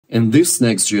In this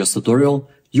Next.js tutorial,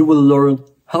 you will learn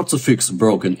how to fix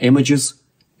broken images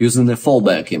using a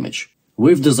fallback image.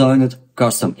 We've designed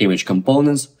custom image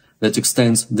components that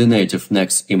extends the native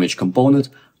Next image component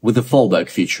with a fallback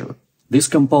feature. These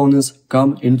components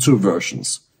come in two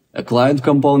versions, a client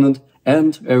component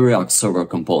and a React server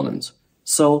component.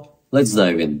 So let's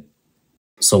dive in.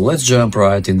 So let's jump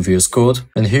right in VS Code,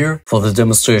 and here, for the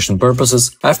demonstration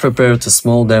purposes, I've prepared a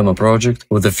small demo project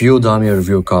with a few dummy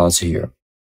review cards here.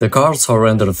 The cards are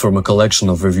rendered from a collection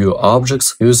of review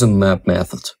objects using map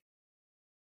method.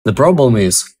 The problem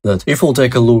is that if we'll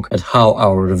take a look at how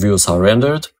our reviews are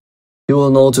rendered, you will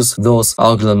notice those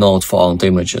ugly not found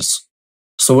images.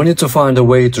 So we need to find a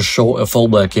way to show a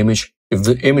fallback image if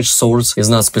the image source is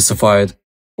not specified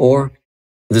or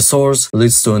the source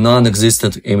leads to a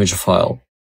non-existent image file.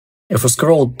 If we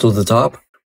scroll to the top,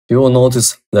 you will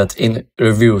notice that in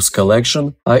reviews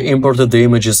collection, I imported the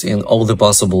images in all the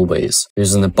possible ways,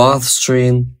 using a path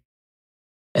string,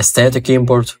 a static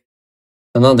import,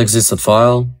 a non-existent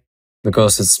file,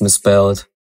 because it's misspelled,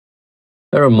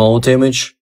 a remote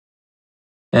image,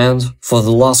 and for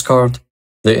the last card,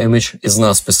 the image is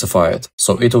not specified,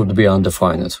 so it would be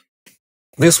undefined.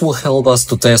 This will help us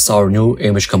to test our new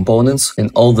image components in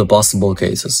all the possible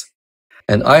cases.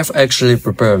 And I've actually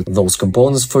prepared those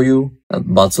components for you,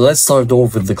 but let's start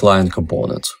off with the client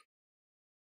component.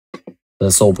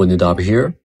 Let's open it up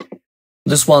here.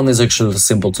 This one is actually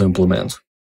simple to implement.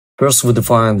 First, we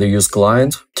define the use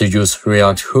client to use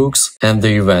React hooks and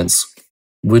the events.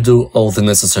 We do all the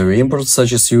necessary imports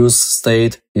such as use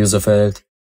state, use effect,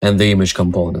 and the image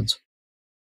component.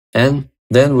 And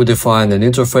then we define an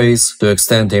interface to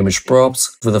extend image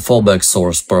props with a fallback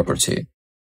source property.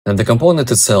 And the component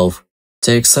itself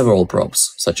takes several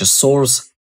props, such as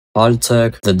source, alt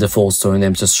tag that defaults to an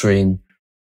empty string,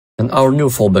 and our new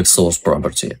fallback source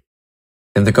property.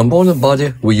 In the component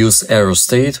body, we use error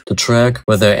state to track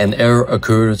whether an error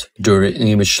occurred during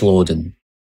image loading.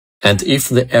 And if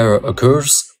the error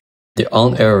occurs, the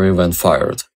on-error event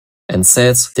fired, and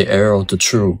sets the error to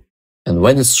true. And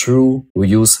when it's true, we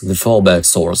use the fallback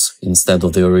source instead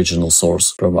of the original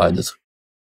source provided.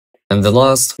 And the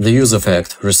last, the use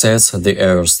effect, resets the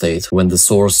error state when the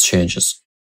source changes.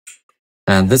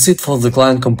 And that's it for the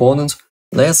client component.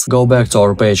 Let's go back to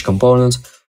our page component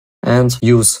and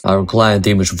use our client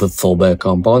image with fallback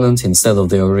component instead of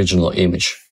the original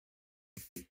image.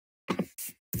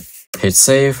 Hit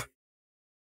save.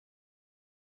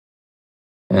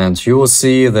 And you will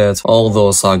see that all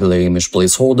those ugly image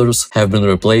placeholders have been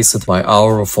replaced by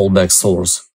our fallback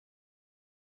source.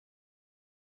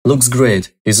 Looks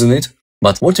great, isn't it?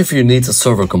 But what if you need a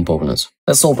server component?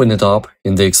 Let's open it up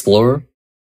in the Explorer.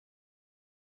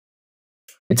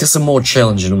 It is a more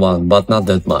challenging one, but not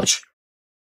that much.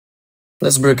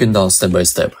 Let's break it down step by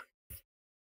step.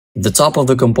 At the top of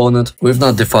the component, we've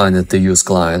not defined the use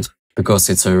client, because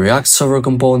it's a React server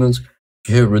component.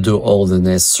 Here we do all the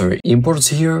necessary imports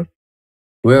here.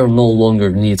 We no longer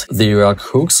need the React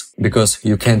hooks, because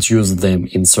you can't use them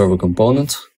in server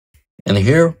component. And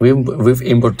here we've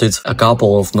imported a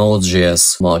couple of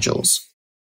Node.js modules.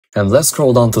 And let's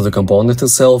scroll down to the component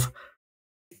itself.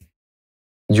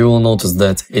 You will notice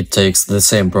that it takes the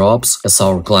same props as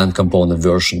our client component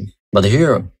version. But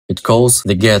here it calls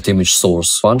the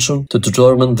getImageSource function to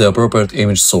determine the appropriate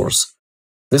image source.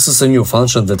 This is a new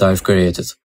function that I've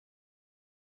created.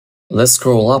 Let's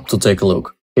scroll up to take a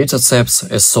look. It accepts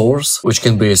a source, which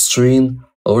can be a string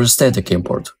or a static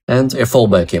import, and a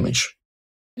fallback image.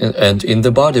 And in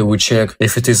the body, we check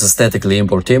if it is a statically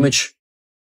import image,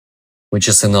 which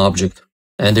is an object,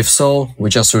 and if so, we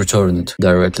just return it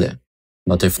directly.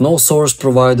 But if no source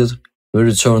provided, we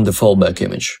return the fallback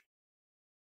image.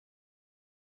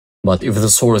 But if the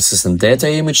source is a data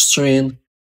image string,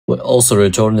 we also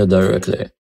return it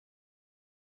directly.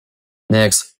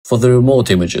 Next, for the remote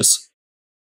images,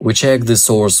 we check the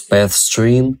source path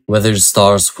string, whether it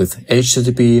starts with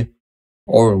HTTP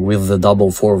or with the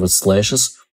double forward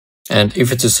slashes, and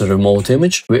if it is a remote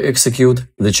image, we execute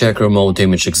the check remote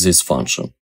image exists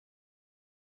function.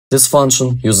 This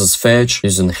function uses fetch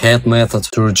using head method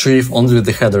to retrieve only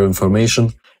the header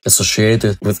information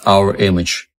associated with our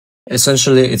image.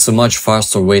 Essentially, it's a much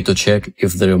faster way to check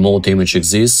if the remote image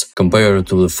exists compared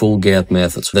to the full get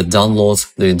method that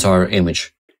downloads the entire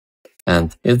image.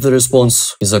 And if the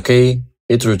response is OK,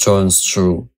 it returns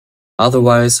true.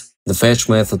 Otherwise, the fetch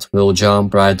method will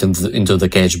jump right into the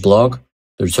catch block,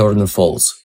 returning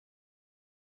false.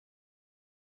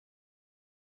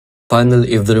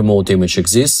 Finally, if the remote image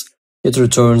exists, it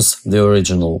returns the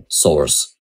original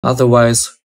source.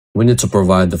 Otherwise, we need to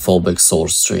provide the fallback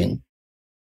source string.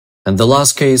 And the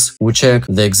last case, we check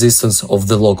the existence of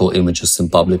the local images in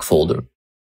public folder.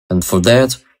 And for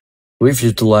that, we've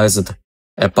utilized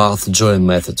a path join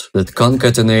method that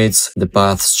concatenates the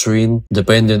path string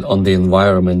depending on the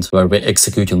environment where we're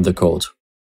executing the code.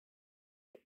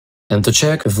 And to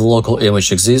check if the local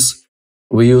image exists,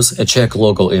 we use a check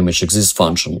local image exists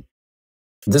function.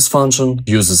 This function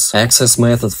uses access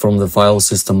method from the file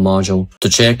system module to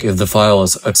check if the file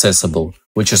is accessible,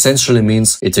 which essentially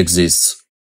means it exists.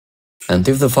 And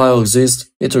if the file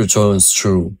exists, it returns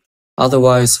true.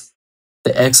 Otherwise,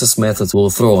 the access method will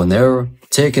throw an error,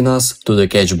 taking us to the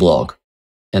catch block,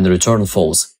 and return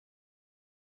false.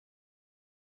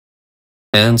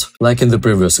 And, like in the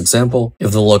previous example,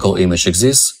 if the local image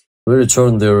exists, we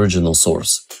return the original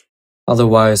source.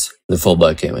 Otherwise, the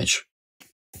fallback image.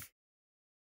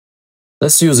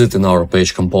 Let's use it in our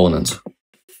page component.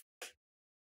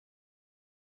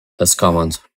 Let's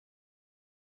comment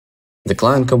the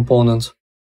client component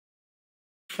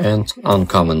and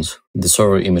uncomment the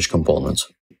server image component.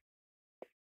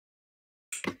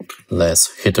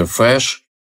 Let's hit refresh.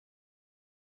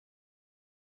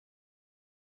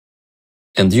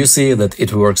 And you see that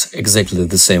it works exactly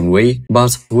the same way,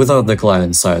 but without the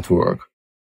client-side work.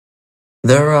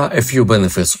 There are a few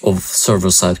benefits of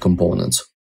server-side components.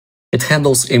 It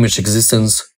handles image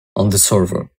existence on the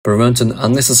server, preventing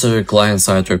unnecessary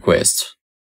client-side requests.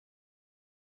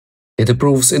 It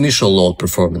improves initial load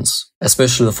performance,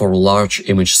 especially for large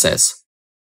image sets.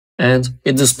 And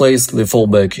it displays the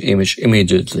fallback image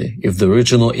immediately if the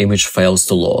original image fails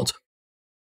to load.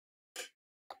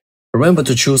 Remember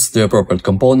to choose the appropriate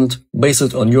component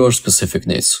based on your specific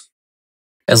needs.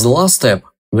 As the last step,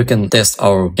 we can test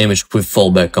our image with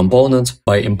fallback component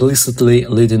by implicitly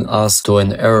leading us to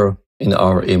an error in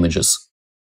our images.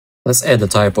 Let's add a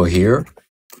typo here,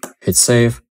 hit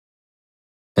save,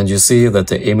 and you see that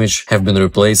the image have been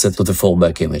replaced to the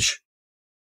fallback image.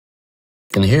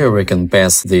 And here we can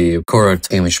pass the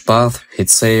correct image path, hit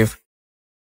save,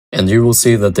 and you will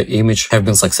see that the image have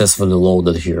been successfully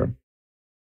loaded here.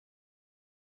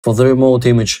 For the remote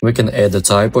image, we can add a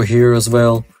typo here as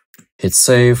well, hit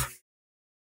save,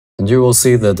 and you will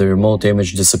see that the remote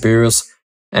image disappears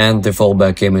and the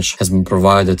fallback image has been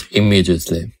provided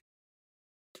immediately.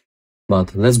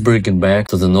 But let's bring it back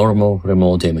to the normal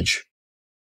remote image.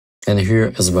 And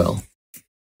here as well.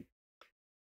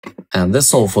 And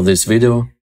that's all for this video.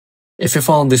 If you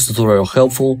found this tutorial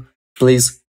helpful,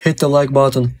 please hit the like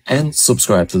button and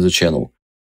subscribe to the channel.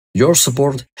 Your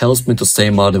support helps me to stay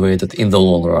motivated in the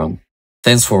long run.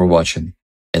 Thanks for watching,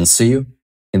 and see you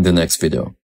in the next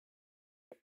video.